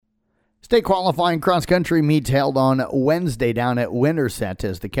State qualifying cross-country meets held on Wednesday down at Winterset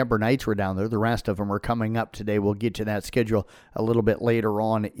as the Kemper Knights were down there. The rest of them are coming up today. We'll get to that schedule a little bit later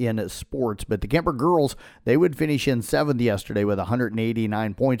on in sports. But the Kemper girls, they would finish in 7th yesterday with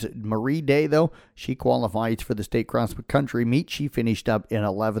 189 points. Marie Day, though, she qualifies for the state cross-country meet. She finished up in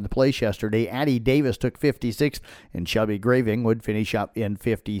 11th place yesterday. Addie Davis took 56th, and Shelby Graving would finish up in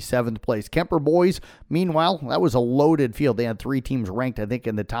 57th place. Kemper boys, meanwhile, that was a loaded field. They had 3 teams ranked, I think,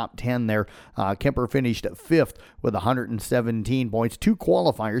 in the top 10 there. Kemper finished 5th with 117 points. 2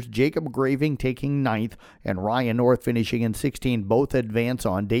 qualifiers, Jacob Graving taking 9th and Ryan North finishing in 16th. Both advance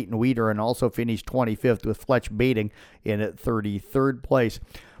on. Dayton Weeder and also finished 25th with Fletch Bating in 33rd place.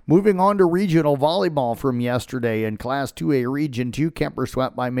 Moving on to regional volleyball from yesterday in Class 2A Region 2, Kemper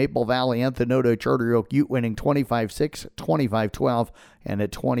swept by Maple Valley Anthenoto Charter Oak Ute, winning 25-6, 25-12, and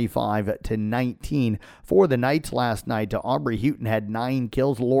at 25-19. For the Knights last night, Aubrey Houghton had 9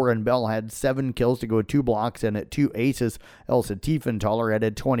 kills. Lauren Bell had 7 kills to go with 2 blocks and at 2 aces. Elsa Tiefenthaler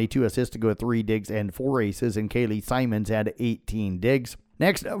added 22 assists to go with 3 digs and 4 aces, and Kaylee Simons had 18 digs.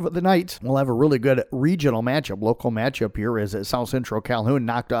 Next up for the Knights, we'll have a really good regional matchup, local matchup here as South Central Calhoun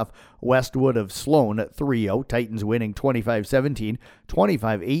knocked off Westwood of Sloan at 3-0. Titans winning 25-17,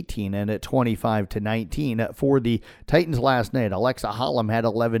 25-18, and at 25-19. For the Titans last night, Alexa Hollum had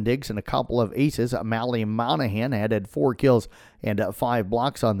 11 digs and a couple of aces. Mally Monahan added 4 kills and 5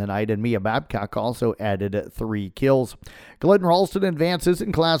 blocks on the night, and Mia Babcock also added 3 kills. Glidden Ralston advances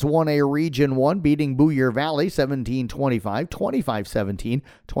in Class 1A Region 1, beating Booyer Valley 17-25, 25-17,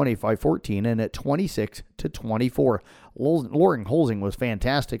 25-14, and at 26-24. Loring Holzing was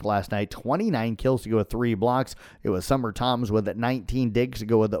fantastic last night. 29 kills to go with 3 blocks. It was Summer Toms with 19 digs to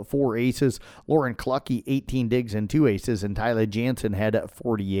go with 4 aces. Lauren Clucky, 18 digs and 2 aces. And Tyler Jansen had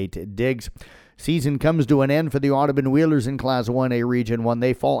 48 digs. Season comes to an end for the Audubon Wheelers in Class 1A Region 1.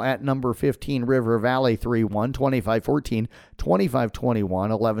 They fall at number 15 River Valley 3-1, 25-14,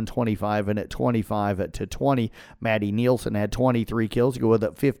 25-21, 11-25, and at 25-20. Maddie Nielsen had 23 kills, go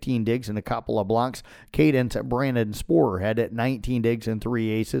with 15 digs and a couple of blocks. Cadence Brandon Sporer had 19 digs and 3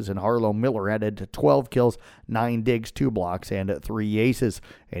 aces, and Harlow Miller added 12 kills, 9 digs, 2 blocks, and 3 aces.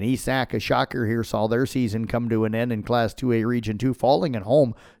 And Esac, a shocker here, saw their season come to an end in Class 2A Region 2, falling at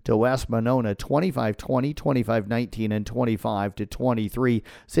home to West Monona 25-20, 25-19, and 25-23.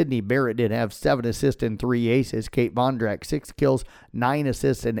 Sydney Barrett did have 7 assists and 3 aces. Kate Vondrack, 6 kills, 9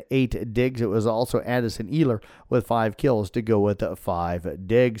 assists, and 8 digs. It was also Addison Ehler with 5 kills to go with 5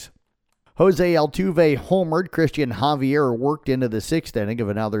 digs. Jose Altuve homered. Christian Javier worked into the 6th inning of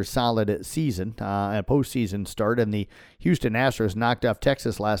another solid season, a postseason start, and the Houston Astros knocked off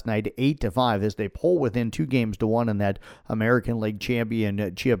Texas last night 8-5 as they pull within 2-1 in that American League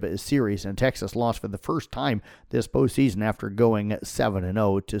Championship Series, and Texas lost for the first time this postseason after going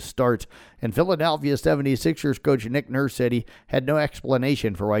 7-0 to start. And Philadelphia 76ers coach Nick Nurse said he had no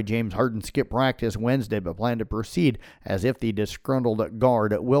explanation for why James Harden skipped practice Wednesday, but planned to proceed as if the disgruntled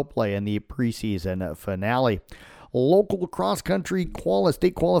guard will play in the preseason finale. Local cross-country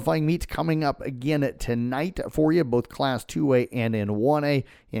state qualifying meets coming up again tonight for you, both Class 2A and in 1A.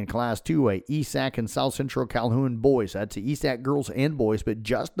 In Class 2A, ESAC and South Central Calhoun boys. That's the ESAC girls and boys, but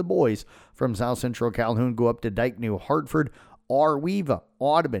just the boys from South Central Calhoun go up to Dike New Hartford. Arweva,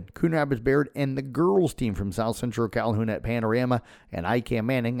 Audubon, Coon Rapids Baird, and the girls team from South Central Calhoun at Panorama, and ICAM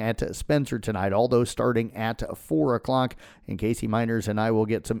Manning at Spencer tonight. All those starting at 4 o'clock. And Casey Miners and I will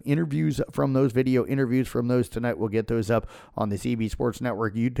get some interviews from those, video interviews from those tonight. We'll get those up on the CB Sports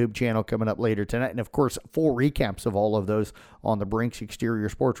Network YouTube channel coming up later tonight. And of course, full recaps of all of those on the Brinks Exterior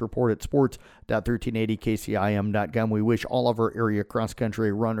Sports Report at sports.1380kcim.com. We wish all of our area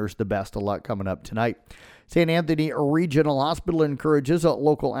cross-country runners the best of luck coming up tonight. St. Anthony Regional Hospital encourages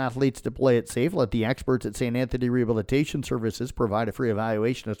local athletes to play it safe. Let the experts at St. Anthony Rehabilitation Services provide a free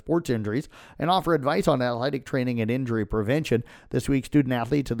evaluation of sports injuries and offer advice on athletic training and injury prevention. This week's Student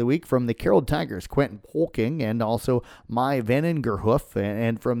Athletes of the Week from the Carroll Tigers, Quentin Polking, and also Mai Venengerhoof,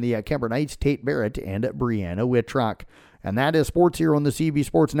 and from the Kemper Knights, Tate Barrett and Brianna Wittrock. And that is sports here on the CB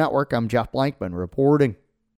Sports Network. I'm Jeff Blankman reporting.